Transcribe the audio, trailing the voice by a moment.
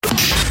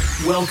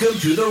Welcome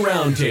to the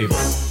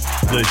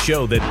Roundtable, the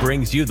show that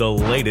brings you the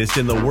latest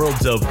in the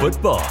worlds of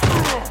football,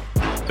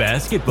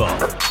 basketball,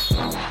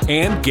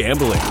 and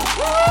gambling.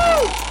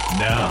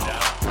 Now,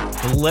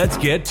 let's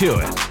get to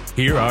it.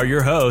 Here are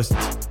your hosts,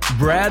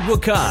 Brad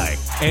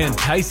Wakai and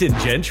Tyson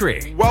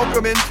Gentry.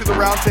 Welcome into the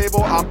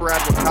Roundtable. I'm Brad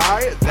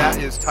Wakai.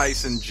 That is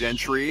Tyson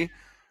Gentry.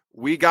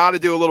 We got to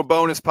do a little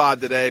bonus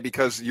pod today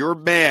because your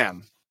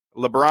man,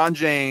 LeBron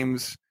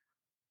James,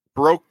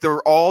 broke the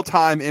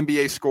all-time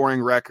NBA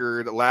scoring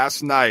record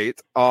last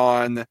night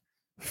on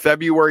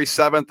February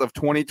 7th of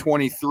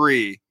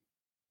 2023.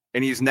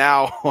 And he's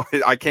now,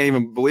 I can't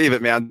even believe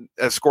it, man,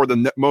 has scored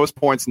the most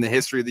points in the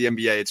history of the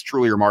NBA. It's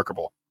truly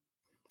remarkable.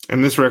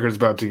 And this record's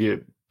about to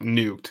get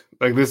nuked.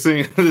 Like this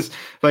thing,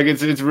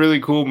 it's a really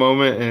cool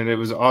moment, and it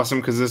was awesome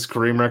because this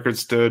Kareem record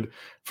stood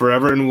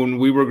forever. And when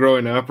we were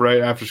growing up,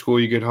 right after school,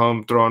 you get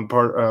home, throw on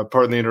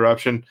part in the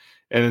interruption,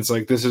 and it's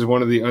like this is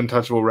one of the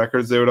untouchable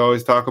records they would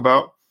always talk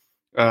about.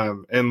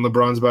 And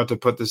LeBron's about to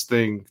put this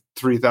thing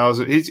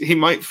 3,000. He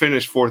might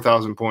finish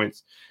 4,000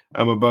 points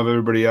above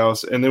everybody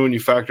else. And then when you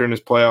factor in his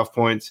playoff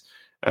points,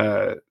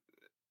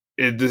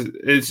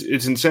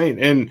 it's insane.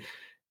 And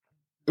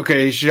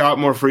okay, he shot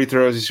more free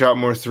throws, he shot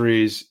more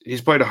threes.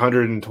 He's played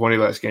 120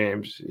 less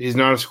games. He's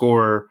not a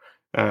scorer.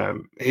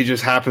 He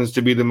just happens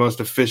to be the most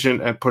efficient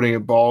at putting a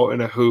ball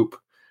in a hoop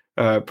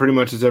pretty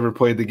much has ever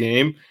played the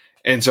game.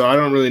 And so I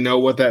don't really know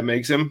what that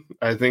makes him.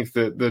 I think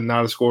that the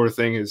not a scorer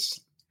thing is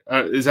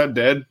that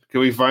dead?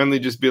 Can we finally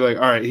just be like,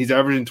 all right, he's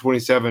averaging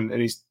 27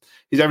 and he's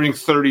averaging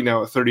 30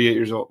 now at 38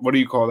 years old. What do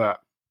you call that?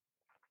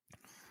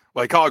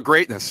 Well, I call it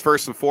greatness,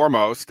 first and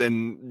foremost.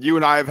 And you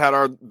and I have had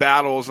our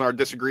battles and our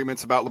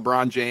disagreements about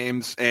LeBron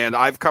James. And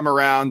I've come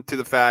around to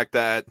the fact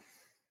that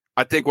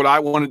I think what I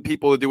wanted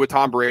people to do with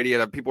Tom Brady,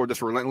 and people are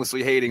just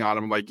relentlessly hating on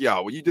him, like,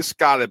 yo, well, you just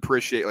got to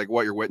appreciate like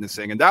what you're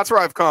witnessing. And that's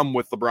where I've come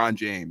with LeBron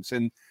James.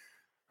 And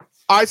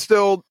I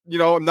still,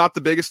 I'm not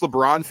the biggest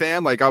LeBron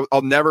fan. Like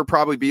I'll never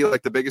probably be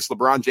like the biggest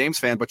LeBron James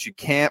fan, but you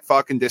can't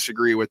fucking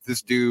disagree with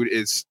this dude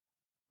is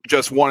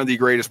just one of the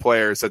greatest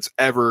players that's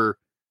ever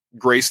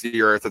graced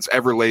the earth, that's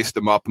ever laced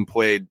him up and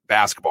played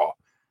basketball.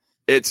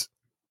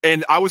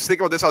 And I was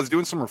thinking about this. I was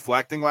doing some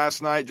reflecting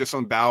last night, just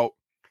about,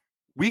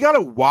 we got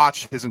to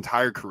watch his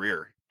entire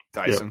career,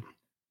 Tyson. Yep.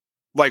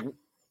 Like,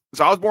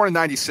 so I was born in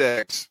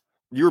 96.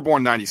 You were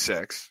born in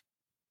 96.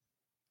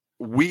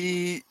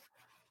 We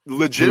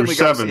legitimately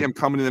got to see him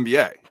come in the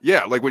NBA.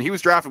 Yeah, like when he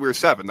was drafted, we were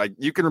 7. Like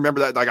you can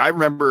remember that. Like I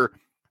remember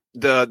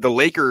the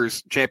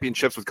Lakers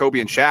championships with Kobe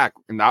and Shaq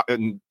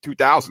in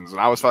 2000s, and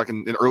I was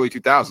fucking in early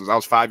 2000s. I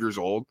was 5 years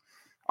old.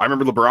 I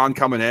remember LeBron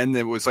coming in.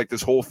 It was like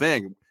this whole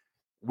thing.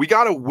 We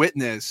got to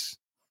witness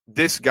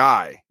this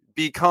guy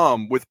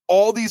become, with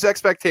all these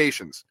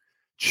expectations,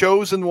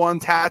 chosen one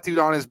tattooed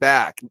on his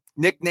back,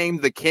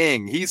 nicknamed the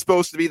King. He's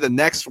supposed to be the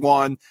next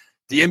one,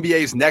 the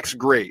NBA's next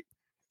great.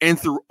 And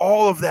through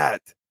all of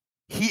that,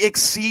 he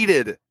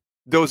exceeded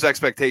those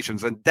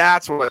expectations. And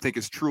that's what I think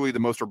is truly the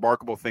most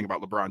remarkable thing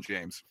about LeBron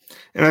James.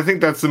 And I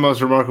think that's the most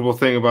remarkable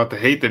thing about the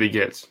hate that he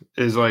gets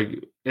is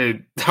like,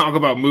 talk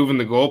about moving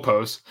the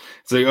goalposts.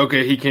 It's like,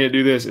 okay, he can't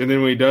do this. And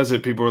then when he does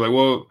it, people are like,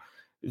 well,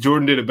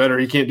 Jordan did it better.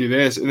 He can't do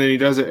this. And then he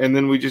does it. And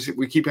then we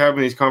keep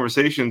having these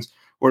conversations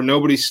where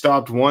nobody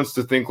stopped once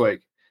to think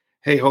like,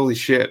 hey, holy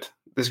shit,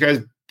 this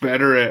guy's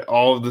better at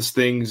all of these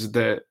things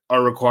that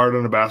are required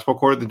on a basketball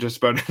court than just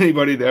about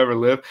anybody to ever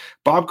live.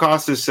 Bob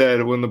Costas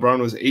said when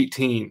LeBron was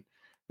 18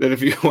 that if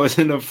he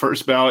wasn't a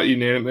first ballot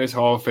unanimous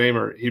Hall of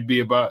Famer, he'd be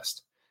a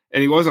bust. And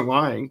he wasn't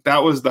lying.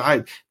 That was the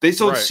hype. They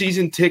sold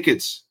season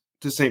tickets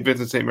to St.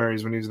 Vincent St.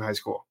 Mary's when he was in high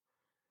school.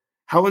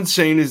 How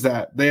insane is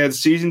that? They had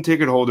season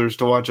ticket holders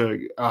to watch a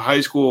high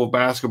school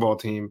basketball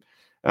team.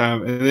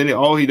 And then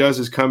all he does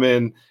is come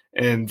in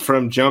and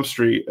from Jump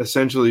Street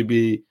essentially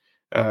be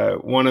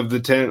one of the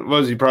 10,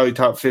 was he probably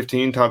top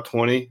 15, top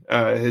 20,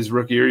 his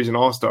rookie year, he's an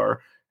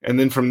all-star. And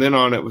then from then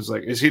on, it was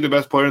like, is he the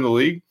best player in the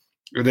league?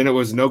 And then it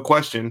was no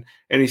question.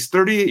 And he's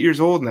 38 years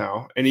old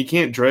now, and he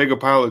can't drag a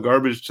pile of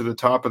garbage to the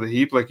top of the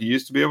heap like he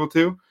used to be able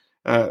to.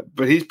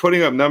 But he's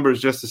putting up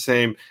numbers just the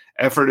same.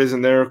 Effort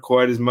isn't there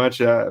quite as much,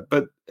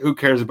 but who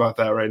cares about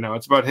that right now?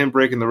 It's about him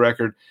breaking the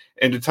record.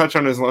 And to touch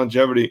on his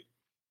longevity,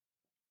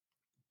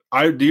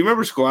 do you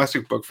remember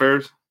Scholastic Book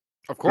Fairs?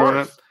 Of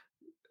course.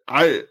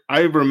 I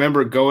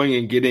remember going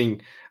and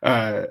getting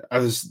I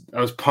was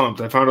pumped.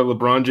 I found a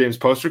LeBron James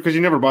poster because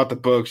you never bought the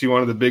books. You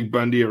wanted the big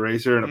Bundy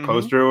eraser and a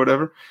poster or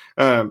whatever.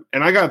 And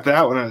I got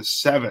that when I was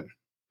 7.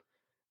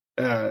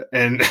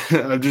 And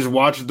I've just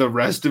watched the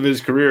rest of his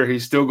career.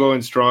 He's still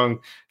going strong.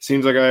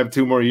 Seems like I have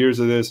 2 more years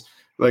of this.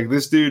 Like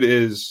this dude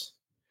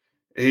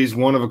he's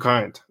one of a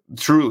kind.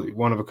 Truly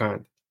one of a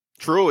kind.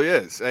 Truly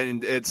is.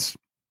 And it's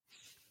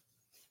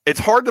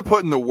hard to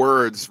put into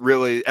words,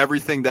 really,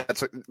 everything that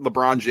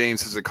LeBron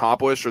James has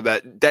accomplished or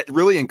that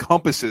really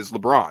encompasses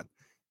LeBron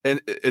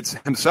and it's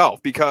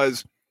himself,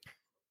 because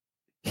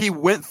he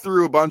went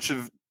through a bunch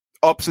of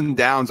ups and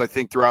downs, I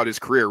think, throughout his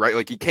career, right?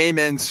 Like he came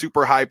in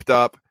super hyped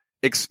up.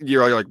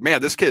 You're like,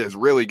 man, this kid is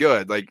really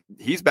good. Like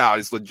he's about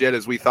as legit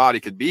as we thought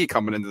he could be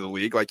coming into the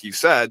league, like you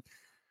said.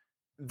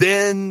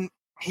 then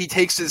he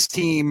takes his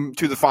team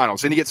to the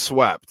finals and he gets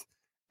swept.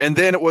 And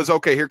then it was,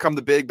 okay, here come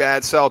the big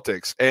bad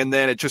Celtics. And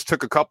then it just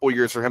took a couple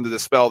years for him to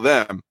dispel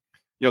them.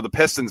 The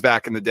Pistons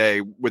back in the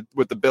day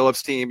with the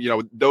Billups team,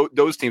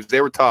 those teams,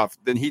 they were tough.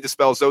 Then he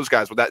dispels those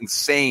guys with that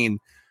insane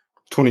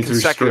 23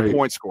 consecutive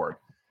points scored.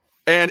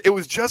 And it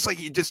was just like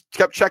he just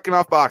kept checking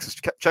off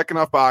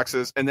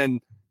boxes, and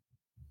then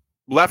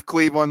left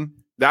Cleveland.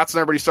 That's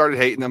when everybody started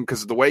hating him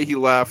because of the way he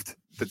left,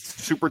 the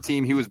super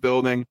team he was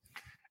building.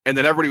 And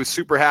then everybody was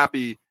super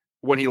happy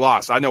when he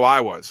lost. I know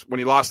I was. When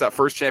he lost that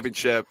first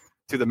championship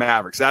to the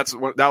Mavericks. That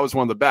was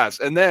one of the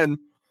best. And then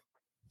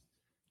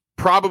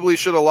probably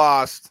should have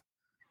lost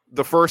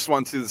the first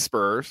one to the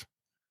Spurs,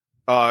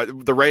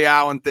 the Ray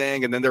Allen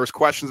thing. And then there was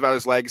questions about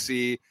his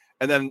legacy.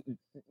 And then,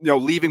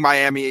 leaving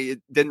Miami,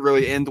 it didn't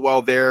really end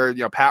well there.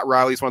 Pat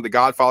Riley's one of the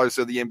godfathers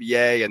of the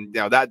NBA, and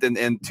that didn't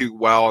end too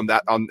well on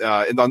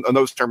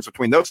those terms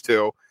between those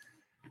two.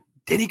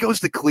 Then he goes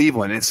to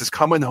Cleveland, and it's this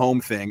coming home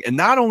thing. And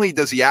not only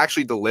does he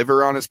actually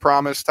deliver on his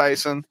promise,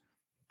 Tyson,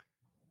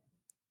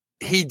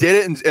 he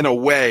did it in a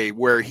way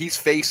where he's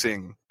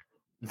facing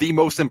the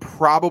most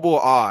improbable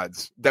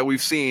odds that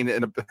we've seen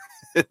in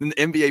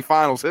NBA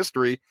Finals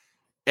history,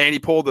 and he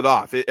pulled it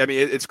off.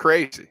 It's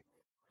crazy.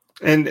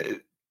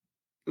 And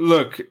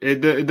look,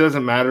 it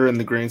doesn't matter in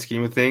the grand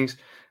scheme of things,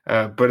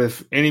 but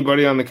if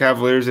anybody on the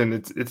Cavaliers, and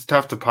it's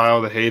tough to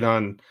pile the hate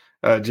on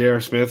J.R.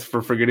 Smith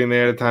for forgetting they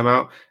had a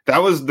timeout.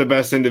 That was the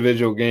best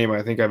individual game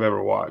I think I've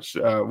ever watched.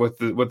 With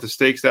the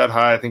stakes that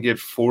high, I think he had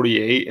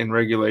 48 in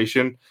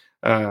regulation.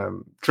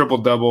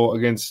 Triple-double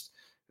against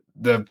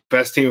the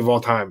best team of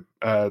all time,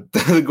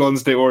 the Golden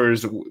State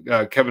Warriors,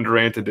 Kevin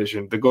Durant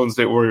edition, the Golden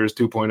State Warriors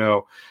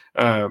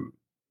 2.0.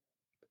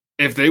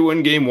 If they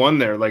win game one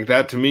there, like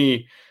that to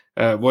me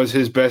was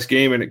his best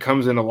game, and it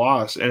comes in a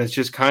loss. And it's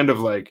just kind of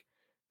like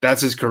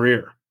that's his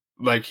career.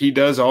 Like he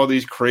does all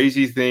these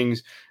crazy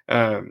things,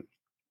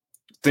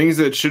 things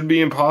that should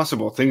be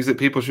impossible, things that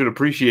people should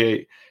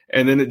appreciate.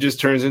 And then it just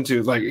turns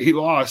into like he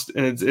lost,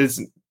 and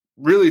it's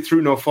really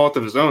through no fault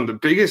of his own. The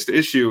biggest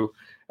issue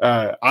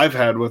I've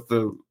had with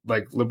the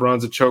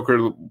LeBron's a choker,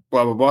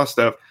 blah, blah, blah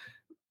stuff.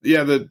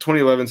 Yeah, the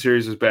 2011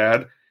 series was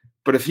bad,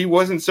 but if he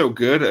wasn't so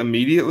good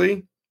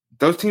immediately,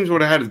 those teams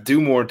would have had to do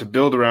more to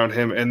build around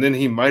him, and then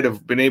he might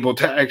have been able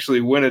to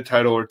actually win a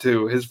title or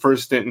two. His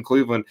first stint in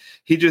Cleveland,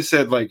 he just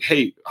said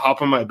hey,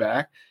 hop on my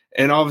back,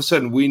 and all of a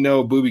sudden we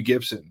know Boobie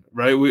Gibson,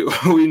 right?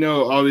 We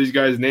know all these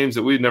guys' names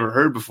that we've never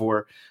heard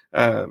before.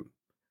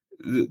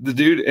 The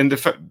dude, and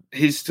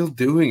he's still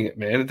doing it,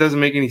 man. It doesn't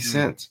make any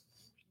sense.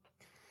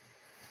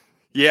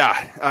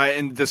 Yeah,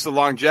 and just the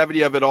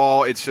longevity of it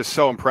all, it's just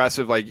so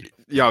impressive.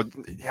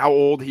 How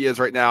old he is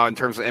right now in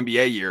terms of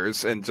NBA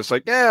years, and just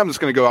I'm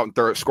just going to go out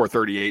and score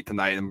 38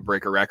 tonight and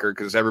break a record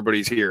because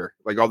everybody's here.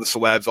 All the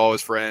celebs, all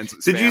his friends.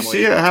 His family. You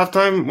see at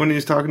halftime when he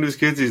was talking to his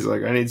kids? He's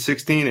like, I need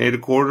 16, 8 a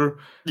quarter.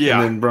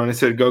 Yeah. And then Bronny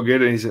said, go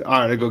get it. And he said, all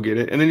right, I go get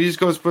it. And then he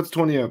just goes, puts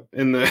 20 up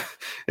in the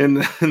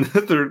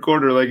third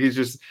quarter.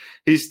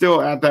 He's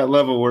still at that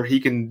level where he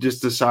can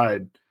just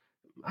decide,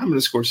 I'm going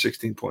to score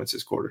 16 points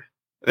this quarter.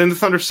 And the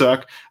Thunder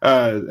suck.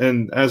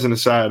 And as an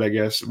aside, I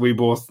guess we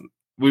both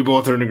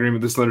are in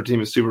agreement. This Thunder team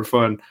is super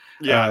fun.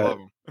 Yeah, I love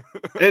them.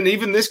 And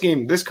even this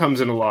game, this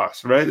comes in a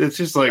loss, right? It's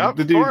just the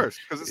dude, course,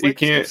 he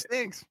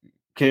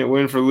can't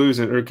win for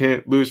losing, or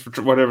can't lose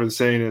for whatever the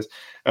saying is.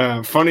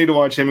 Funny to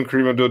watch him and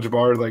Kareem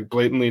Abdul-Jabbar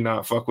blatantly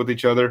not fuck with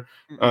each other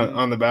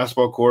on the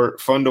basketball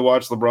court. Fun to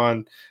watch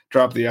LeBron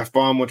drop the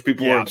F-bomb, which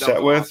people were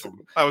upset with,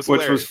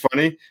 which was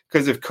funny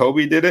because if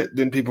Kobe did it,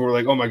 then people were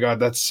like, "Oh my god,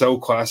 that's so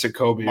classic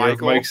Kobe." Or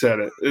if Mike said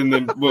it, and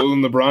then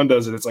when LeBron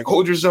does it, it's like,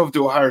 hold yourself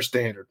to a higher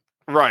standard.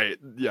 Right.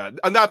 Yeah,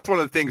 and that's one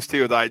of the things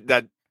too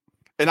that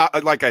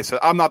like I said,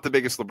 I'm not the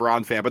biggest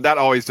LeBron fan, but that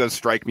always does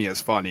strike me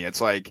as funny. It's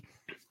like,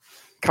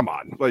 come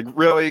on,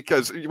 really?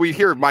 Because we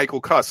hear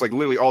Michael cuss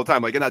literally all the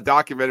time. In that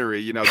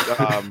documentary,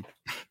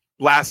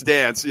 Last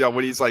Dance,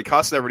 when he's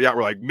cussing everybody out,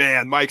 we're like,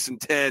 man, Mike's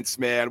intense,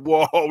 man.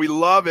 Whoa, we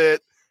love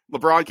it.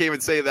 LeBron can't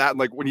even say that.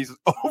 And when he's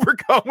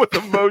overcome with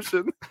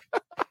emotion,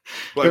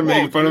 they're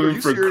making fun of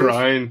him for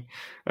crying.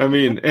 I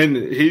mean, and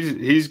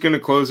he's going to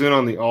close in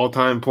on the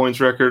all-time points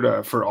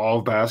record for all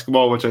of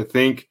basketball, which I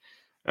think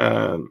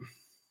who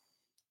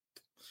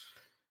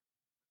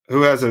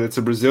has it? It's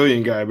a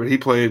Brazilian guy, but he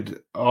played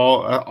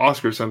all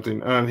Oscar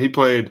something. He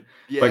played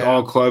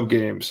all club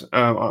games,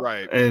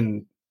 right?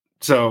 And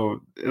so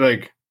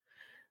the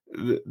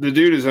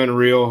dude is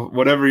unreal.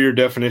 Whatever your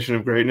definition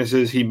of greatness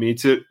is, he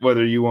meets it,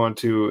 whether you want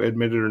to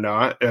admit it or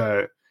not.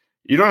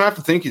 You don't have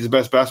to think he's the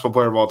best basketball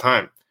player of all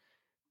time,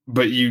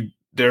 but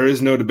there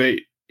is no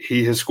debate.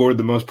 He has scored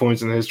the most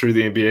points in the history of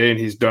the NBA, and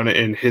he's done it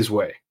in his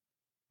way.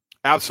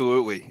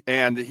 Absolutely.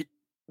 And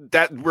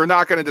that we're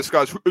not going to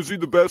discuss, is he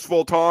the best of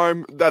all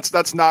time?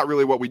 That's not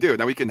really what we do.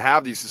 Now we can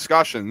have these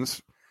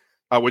discussions,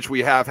 which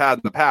we have had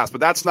in the past, but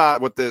that's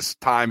not what this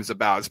time is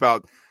about. It's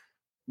about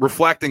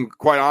reflecting,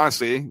 quite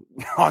honestly,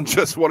 on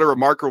just what a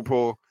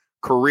remarkable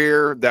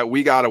career that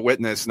we got to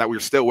witness and that we're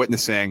still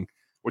witnessing,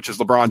 which is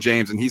LeBron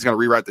James, and he's going to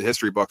rewrite the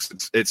history books.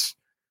 It's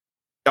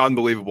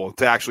unbelievable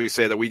to actually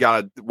say that we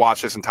got to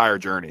watch this entire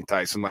journey,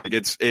 Tyson. Like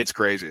it's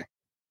crazy.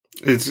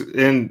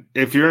 And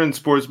if you're in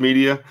sports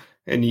media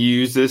and you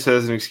use this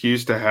as an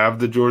excuse to have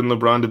the Jordan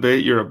LeBron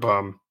debate, you're a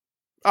bum.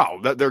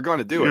 Oh, they're going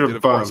to do you're it. Dude,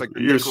 of course, like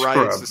you're Nick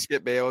Wrights, the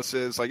Skip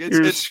Baylesses, like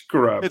you're a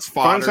scrub. It's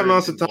find something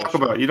else to talk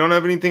about. You don't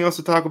have anything else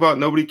to talk about.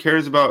 Nobody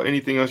cares about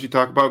anything else you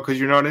talk about because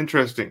you're not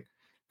interesting.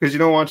 Because you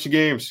don't watch the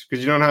games.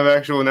 Because you don't have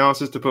actual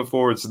analysis to put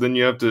forward. So then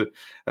you have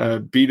to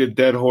beat a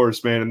dead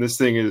horse, man. And this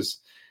thing is,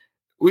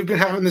 we've been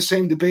having the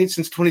same debate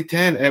since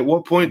 2010. At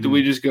what point do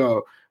we just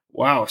go,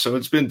 wow, so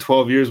it's been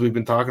 12 years we've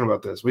been talking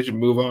about this. We should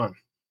move on.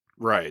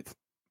 Right.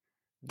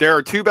 There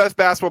are two best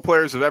basketball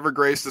players that ever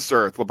graced this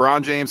earth,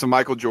 LeBron James and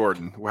Michael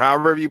Jordan.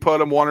 However you put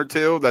them, one or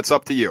two, that's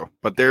up to you.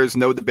 But there's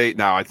no debate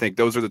now. I think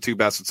those are the two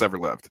best that's ever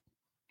lived.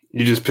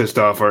 You just pissed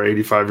off our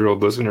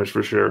 85-year-old listeners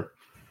for sure.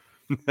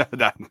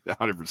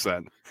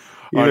 100%.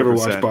 You never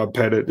watched Bob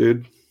Pettit,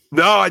 dude.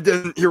 No, I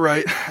didn't. You're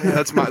right.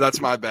 That's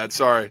my bad.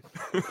 Sorry.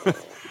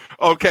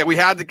 Okay, we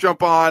had to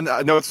jump on.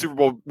 I know it's Super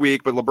Bowl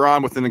week, but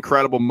LeBron with an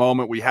incredible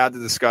moment. We had to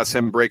discuss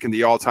him breaking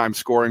the all-time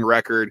scoring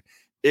record.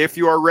 If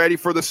you are ready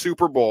for the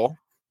Super Bowl,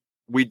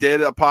 we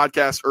did a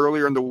podcast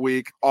earlier in the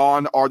week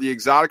on the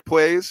exotic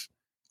plays,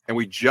 and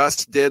we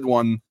just did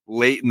one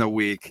late in the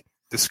week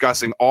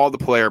discussing all the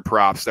player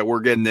props that we're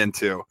getting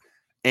into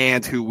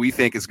and who we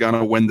think is going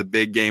to win the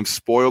big game.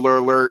 Spoiler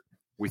alert,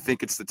 we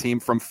think it's the team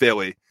from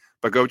Philly,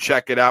 but go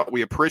check it out.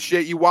 We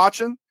appreciate you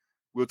watching.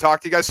 We'll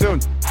talk to you guys soon.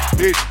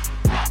 Peace.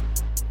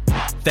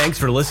 Thanks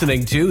for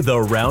listening to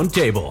The Round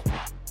Table.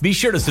 Be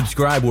sure to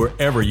subscribe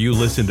wherever you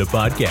listen to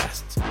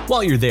podcasts.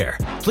 While you're there,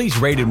 please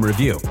rate and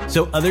review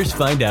so others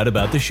find out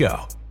about the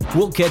show.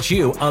 We'll catch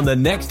you on the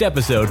next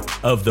episode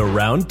of The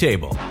Round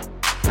Table.